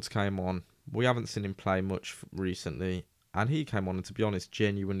 Ryan Woods came on. We haven't seen him play much recently, and he came on and, to be honest,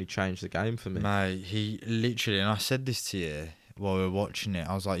 genuinely changed the game for me. Mate, he literally, and I said this to you while we were watching it,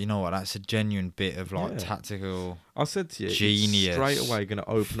 I was like, you know what, that's a genuine bit of Yeah. tactical I said to you, genius. he's straight away going to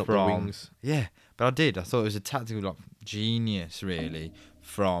open up the wings. Yeah, but I did. I thought it was a tactical genius, really,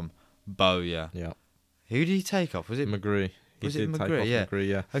 from Bowyer. Yeah. Who did he take off? Was it McGree. He Was it did take McGree? off Yeah. McGree,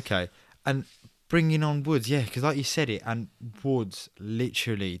 yeah. Okay, and bringing on Woods, yeah, because like you said it, and Woods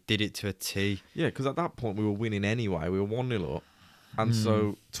literally did it to a T. Yeah, because at that point we were winning anyway. We were 1-0 up. And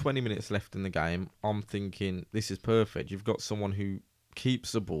so 20 minutes left in the game, I'm thinking, this is perfect. You've got someone who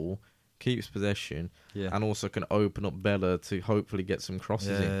keeps the ball, keeps possession, Yeah, and also can open up Bella to hopefully get some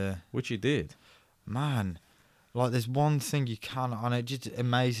crosses in, yeah. which he did. Man, like there's one thing you can't, and it just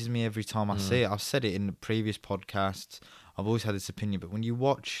amazes me every time I see it. I've said it in the previous podcasts. I've always had this opinion, but when you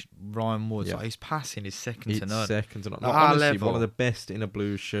watch Ryan Woods, Yeah. his passing is second to It's none. second to none. At Like, our honestly, level. one of the best in a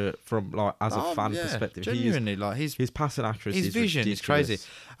blue shirt from as a fan perspective. Genuinely, like His passing accuracy his is vision is crazy. ridiculous.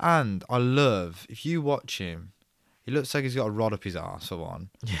 And I love, if you watch him, he looks like he's got a rod up his arse for one.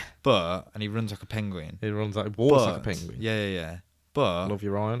 Yeah. And he runs like a penguin. He runs like, walks like a But- penguin. Yeah. But Love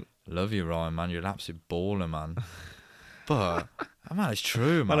you, Ryan. love you, Ryan, man. You're an absolute baller, man. But man, it's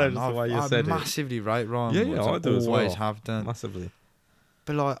true, man. I know, just the way you said it. massively rate Ryan Yeah, Woods. I do as always well. have done. Massively.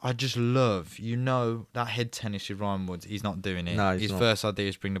 But like, I just love, that head tennis with Ryan Woods. He's not doing it. No, he's His not. first idea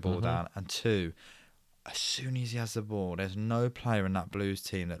is bring the ball Mhm. down, and two, as soon as he has the ball, there's no player in that Blues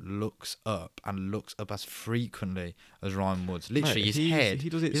team that looks up as frequently as Ryan Woods. Literally, Mate, his head, he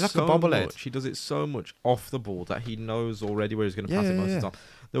does it he's like so a bobblehead. much. He does it so much off the ball that he knows already where he's going to pass Yeah, it most yeah, of the time.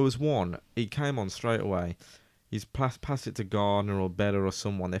 There was one, he came on straight away. He's passed it to Gardner or Bella or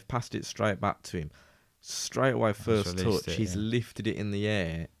someone. They've passed it straight back to him. Straight away, first released touch, it, he's yeah. lifted it in the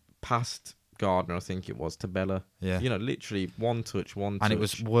air, past Gardner, I think it was, to Bella. Yeah. You know, literally one touch. And it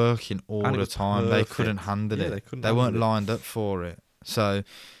was working all And it the was time. They perfect. couldn't handle Yeah, it. they couldn't They weren't handle it. lined up for it. So,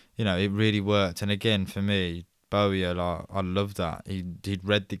 you know, it really worked. And again, for me, Bowyer, like, I love that. He'd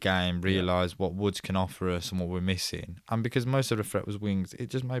read the game, realised what Woods can offer us and what we're missing. And because most of the threat was wings, it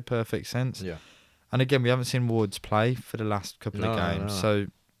just made perfect sense. Yeah. And again, we haven't seen Woods play for the last couple of No, games. no. So,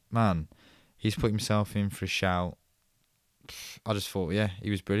 man, he's put himself in for a shout. I just thought, yeah, he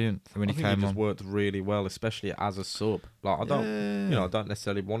was brilliant when I he think came he just on. worked really well, especially as a sub. Like I don't, Yeah. you know, I don't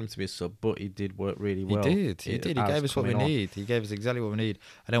necessarily want him to be a sub, but he did work really well. He did. He gave us what we need. He gave us exactly what we need.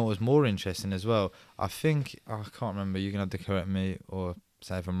 And then what was more interesting as well, I think, I can't remember, you're going to have to correct me or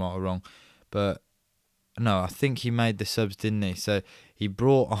say if I'm right or wrong, but no, I think he made the subs, didn't he? So he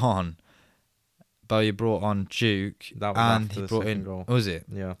brought on, Bowyer brought on Duke, That was and after he the brought second in, goal. was it?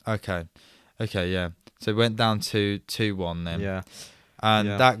 Yeah. Okay, yeah. So it went down to 2-1 then. Yeah. And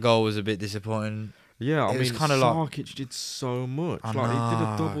Yeah. that goal was a bit disappointing. Yeah, I It was mean, kinda like- Sarkic did so much. I Like he did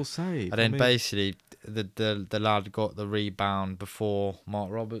a know. double save. And then I mean, basically, the lad got the rebound before Mark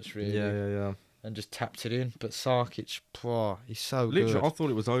Roberts, really. yeah. And just tapped it in. But Sarkic, he's so Literally, good. I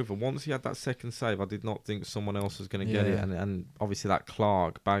thought it was over. Once he had that second save, I did not think someone else was going to get it. Yeah. And obviously that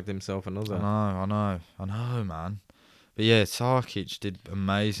Clark bagged himself another. I know, man. But yeah, Sarkic did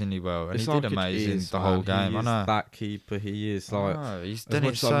amazingly well. And he did Sarkic amazing is, the whole man, game. He I is know. that keeper. He is like. I know. He's As done it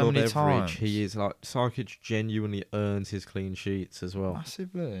much as I so love many Everidge, times. he is like Sarkic genuinely earns his clean sheets as well.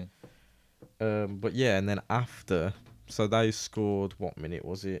 Massively. But yeah, and then after, so they scored. What minute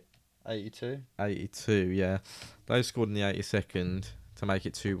was it? 82. 82. Yeah, they scored in the 82nd to make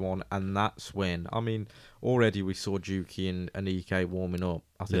it 2-1, and that's when already we saw Dukey and Ike warming up.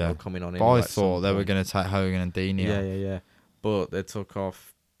 I think they were coming on. But I thought they were going to take Hogan and Deeney off. Yeah. But they took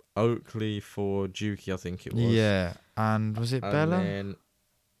off Oakley for Dukey, I think it was. Yeah, and was it And Bella? then,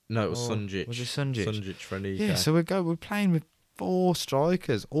 no, it was Or Sunjic. was it Sunjic? Sunjic for Ike. Yeah, so we're playing with 4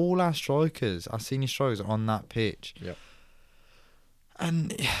 strikers. All our strikers, our senior strikers, are on that pitch. Yep.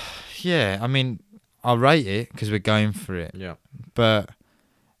 And yeah, I mean, I rate it because we're going for it. Yeah. But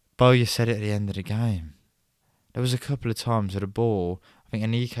Bowyer said it at the end of the game. There was a couple of times with the ball. I think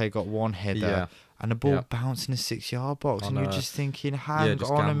Anike got one header, Yeah. and the ball Yeah. bounced in the 6-yard box, I and you're know. just thinking, Yeah, hang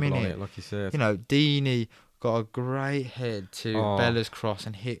just on a gamble minute. it, like you said. You know, Deeney got a great head to Oh. Bella's cross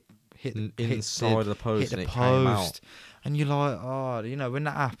and hit Inside of the post, hit and the it came out. post. And you're like, oh, you know, when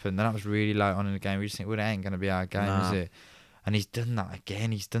that happened, then that was really late on in the game. We just think, well, it ain't going to be our game, is Nah. it? And he's done that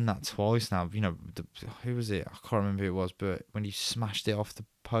again. He's done that twice now. You know, who was it? I can't remember who it was, but when he smashed it off the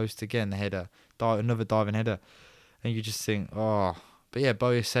post again, the header, another diving header, and you just think, oh. But yeah,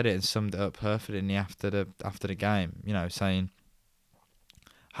 Bowyer said it and summed it up perfectly after the game. You know, saying,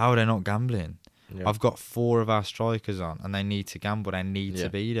 how are they not gambling? Yeah. I've got 4 of our strikers on, and they need to gamble. They need Yeah. to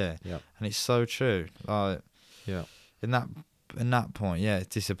be there, Yeah. and it's so true. Like, Yeah. in that point, yeah, it's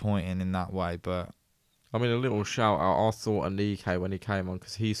disappointing in that way, but I mean, a little shout out. I thought Anike when he came on,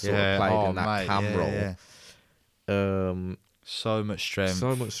 because he sort yeah, of played in that mate, cam role. yeah. So much strength.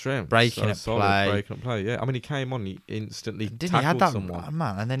 So much strength. Breaking at solid, play. Breaking at play. Yeah. I mean, he came on. He instantly Didn't he tackled had that someone.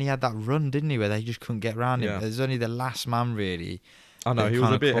 man, and then he had that run, didn't he, where they just couldn't get around him. Yeah. There's only the last man really. I know They he was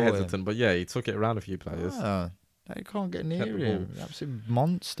a kinda bit caught him. hesitant, but yeah, he took it around a few players. Oh, they can't get near Kept the him. Absolute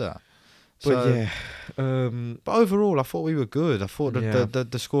monster. But So- yeah, But overall, I thought we were good. I thought Yeah. the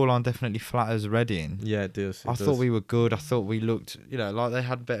scoreline definitely flatters Reading. yeah, it does. I thought we were good. I thought we looked, like they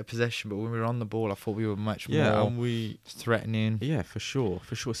had better possession, but when we were on the ball, I thought we were much Yeah, more and we. threatening. Yeah, for sure,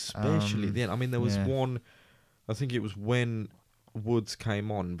 especially then. I mean, there was yeah. one. I think it was when Woods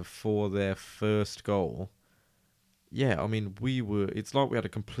came on before their first goal. Yeah, I mean, it's like we had a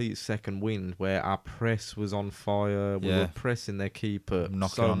complete second wind where our press was on fire. We Yeah. were pressing their keeper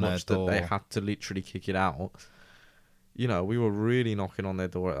Knocking so on their much that they door. had to literally kick it out. You know, we were really knocking on their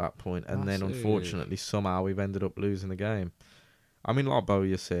door at that point, and then Massive. unfortunately, somehow we've ended up losing the game. I mean, like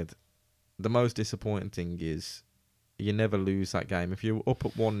Bowyer said, the most disappointing thing is you never lose that game. If you're up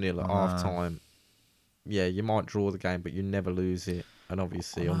at 1-0 at I know. half time, yeah, you might draw the game, but you never lose it. And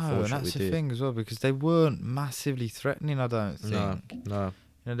obviously, I know, unfortunately, and that's we the did. thing as well, because they weren't massively threatening. I don't think. No.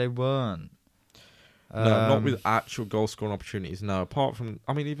 They weren't. No, not Um, with actual goal scoring opportunities. No, apart from,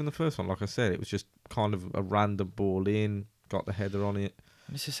 I mean, even the first one, like I said, it was just kind of a random ball in, got the header on it.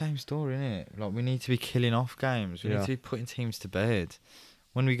 And it's the same story, isn't it? Like, we need to be killing off games. We need Yeah. to be putting teams to bed.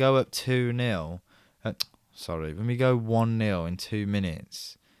 When we go up 2-0, when we go 1-0 in 2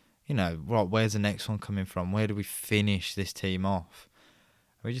 minutes, you know, right, where's the next one coming from? Where do we finish this team off?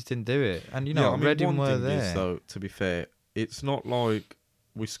 We just didn't do it. And, you know, Reading were one thing there. is, though, to be fair, it's not like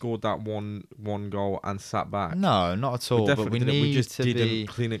we scored that one goal and sat back. No, not at all. But we need just to didn't be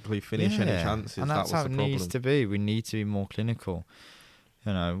clinically finish any chances. And that's that was how the it problem. needs to be. We need to be more clinical.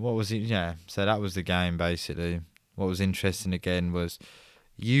 You know, what was it? Yeah, so that was the game, basically. What was interesting again was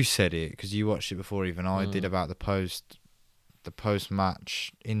you said it, because you watched it before even I did, about the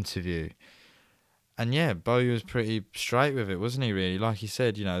post-match interview. And yeah, Bowyer was pretty straight with it, wasn't he, really? Like he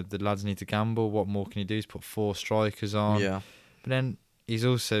said, you know, the lads need to gamble. What more can he do? He's put 4 strikers on. Yeah. But then he's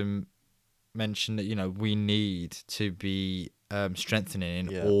also mentioned that, you know, we need to be strengthening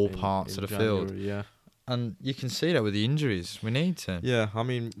in all parts of the field. Yeah. And you can see that with the injuries. We need to. Yeah, I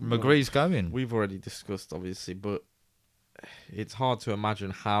mean... McGree's going. We've already discussed, obviously, but it's hard to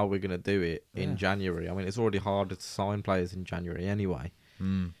imagine how we're going to do it in January. I mean, it's already harder to sign players in January anyway.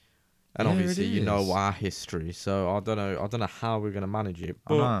 Mm. And Yeah, obviously, it you know is. our history, so I don't know how we're going to manage it.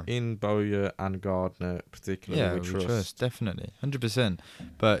 But in Bowyer and Gardner, particularly, we trust. Definitely, 100%.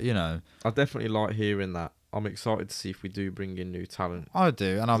 But you know, I definitely like hearing that. I'm excited to see if we do bring in new talent. I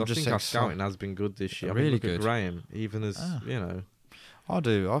do, and I'm I just think our excited. scouting has been good this year. Really I mean, look good. at Graham, even as you know. I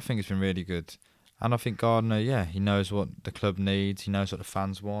do. I think it's been really good, and I think Gardner, yeah, he knows what the club needs. He knows what the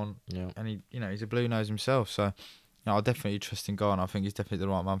fans want. Yeah. And he, you know, he's a Blue Nose himself, so you know, I definitely trust in Gardner. I think he's definitely the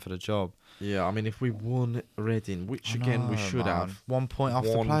right man for the job. Yeah, I mean, if we won Reading, which again we should have, 1 point off the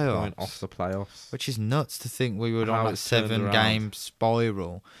playoffs. 1 point off the playoffs. Which is nuts to think we were How on that it's turned 7-game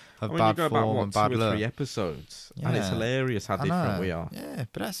spiral of bad you go form back, and bad 2 or luck. 3 episodes, and it's Yeah. hilarious how I different know. we are. Yeah,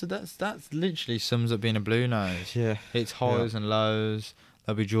 but that's literally sums up being a Blue Nose. Yeah. It's highs and lows.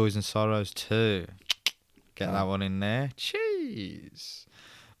 There'll be joys and sorrows too. Get that one in there. Cheese.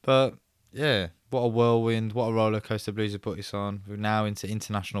 But yeah, what a whirlwind! What a roller coaster Blues have put us on. We're now into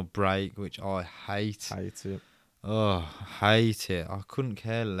international break, which I hate. Hate it. Oh, hate it. I couldn't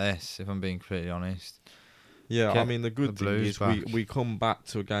care less, if I'm being pretty honest. Yeah, Get I mean, the good the thing Blues is back. we come back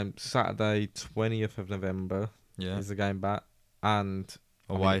to a game Saturday, 20th of November Yeah, is the game back, and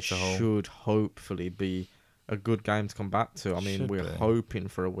away it to Hull. should hopefully be a good game to come back to. I mean, Should we're be. hoping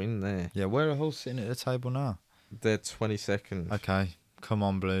for a win there. Yeah, where are Hull sitting at the table now? They're 22nd. Okay, come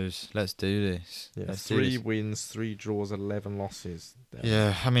on, Blues. Let's do this. Yeah, Let's do 3 this. wins, 3 draws, 11 losses.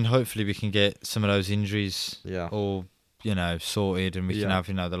 Yeah, I mean, hopefully we can get some of those injuries Yeah. all, you know, sorted, and we can Yeah. have,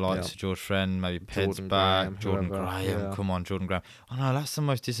 you know, the likes Yeah. of George Friend, maybe Ped's Jordan back, Graham, Jordan whoever, Graham. yeah. Come on, Jordan Graham. Oh no, that's the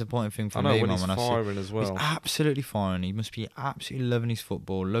most disappointing thing for I know me, when man. he's When I see firing as well. he's absolutely firing. He must be absolutely loving his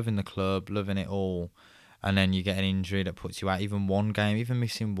football, loving the club, loving it all, and then you get an injury that puts you out. Even one game, even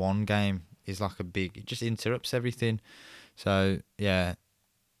missing one game is like a big. It just interrupts everything. So yeah,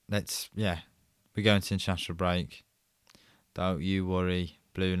 we go into international break. Don't you worry,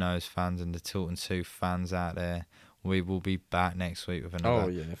 Blue Nose fans and the Tilton 2 fans out there. We will be back next week with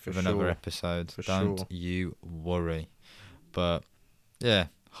another sure. episode. For Don't sure. you worry. But yeah,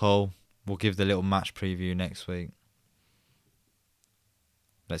 Hull, we'll give the little match preview next week.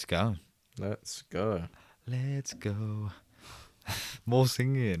 Let's go. Let's go. Let's go. More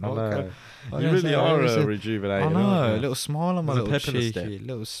singing. I What know. can- what You can I really say? are Listen, rejuvenated. I know. aren't A you? little smile on my There's a little pep in the cheeky, step.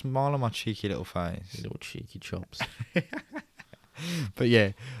 little smile on my cheeky little face. Little cheeky chops. But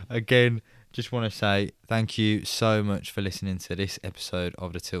yeah, again, just want to say thank you so much for listening to this episode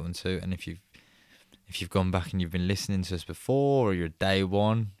of the Tilton 2. And if you've gone back and you've been listening to us before, or you're day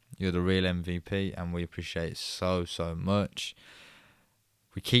one, you're the real MVP, and we appreciate it so much.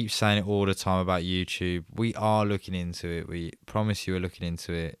 We keep saying it all the time about YouTube. We are looking into it. We promise you we're looking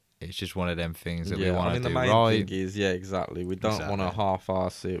into it. It's just one of them things that we want to do the main right. thing is, exactly. We don't want to Exactly.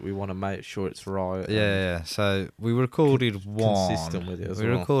 half-arse it. We want to make sure it's right. Yeah. So we recorded one. consistent with it as we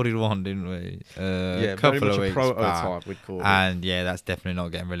well. recorded one, didn't we? Yeah, a couple very much of a weeks back. prototype, we'd call it. And yeah, that's definitely not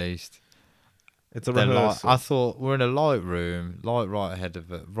getting released. It's a The light, rehearsal. I thought we're in a light room, light right ahead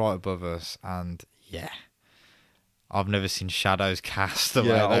of it, right above us, and yeah, I've never seen shadows cast the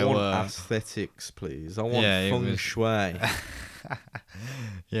way I they want were. aesthetics, please. I want Yeah, it feng was- shui.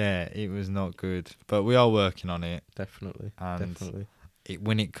 Yeah, it was not good, but we are working on it. Definitely. And Definitely.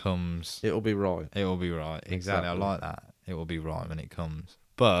 When it comes, It'll be right. it will be right. Exactly. I Exactly. like that. It will be right when it comes.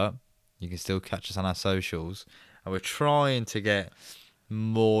 But you can still catch us on our socials, and we're trying to get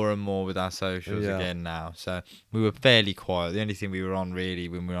more and more with our socials Yeah. again now. So we were fairly quiet. The only thing we were on really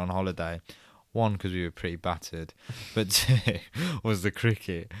when we were on holiday One, because we were pretty battered, but two was the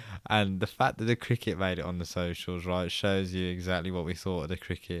cricket. And the fact that the cricket made it on the socials, right, shows you exactly what we thought of the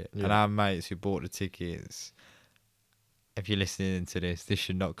cricket. Yeah. And our mates who bought the tickets, if you're listening to this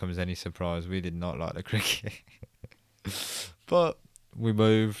should not come as any surprise. We did not like the cricket. But we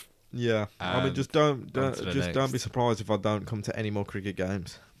move. Yeah, I mean, And just don't on to the don't be next. surprised if I don't come to any more cricket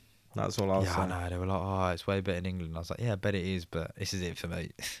games. That's all I'll Yeah, say. I know. They were like, oh, it's way better in England. I was like, yeah, I bet it is, but this is it for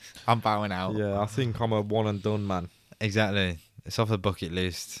me. I'm bowing out. Yeah, I think I'm a one and done man. Exactly. It's off the bucket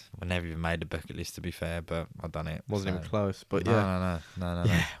list. I never even made the bucket list, to be fair, but I've done it. Wasn't so. even close, but No, yeah, no.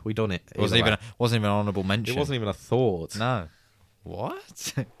 yeah, we done it. It wasn't Either even way. wasn't even an honourable mention. It wasn't even a thought. No.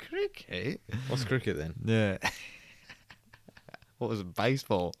 What? Cricket? What's cricket then? Yeah. What was it?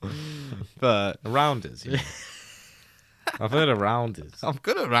 Baseball? But Rounders. You know. I've heard of rounders. I'm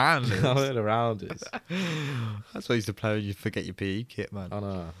good at rounders. I've heard of rounders. That's what I used to play when you forget your PE kit, man. I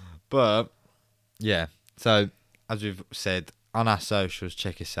know. But yeah, so as we've said on our socials,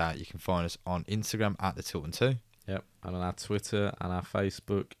 check us out. You can find us on Instagram at the Tilton 2. Yep, and on our Twitter and our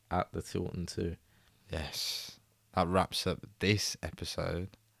Facebook at the Tilton 2. Yes, that wraps up this episode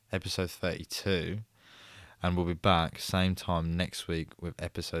 32, and we'll be back same time next week with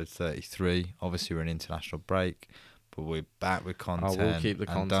episode 33. Obviously, we're an international break, but we're back with content. We'll keep the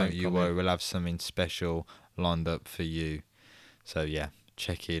and content don't you coming. worry, we'll have something special lined up for you. So yeah,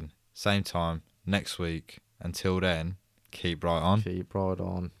 check in same time next week. Until then, keep right on. Keep right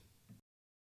on.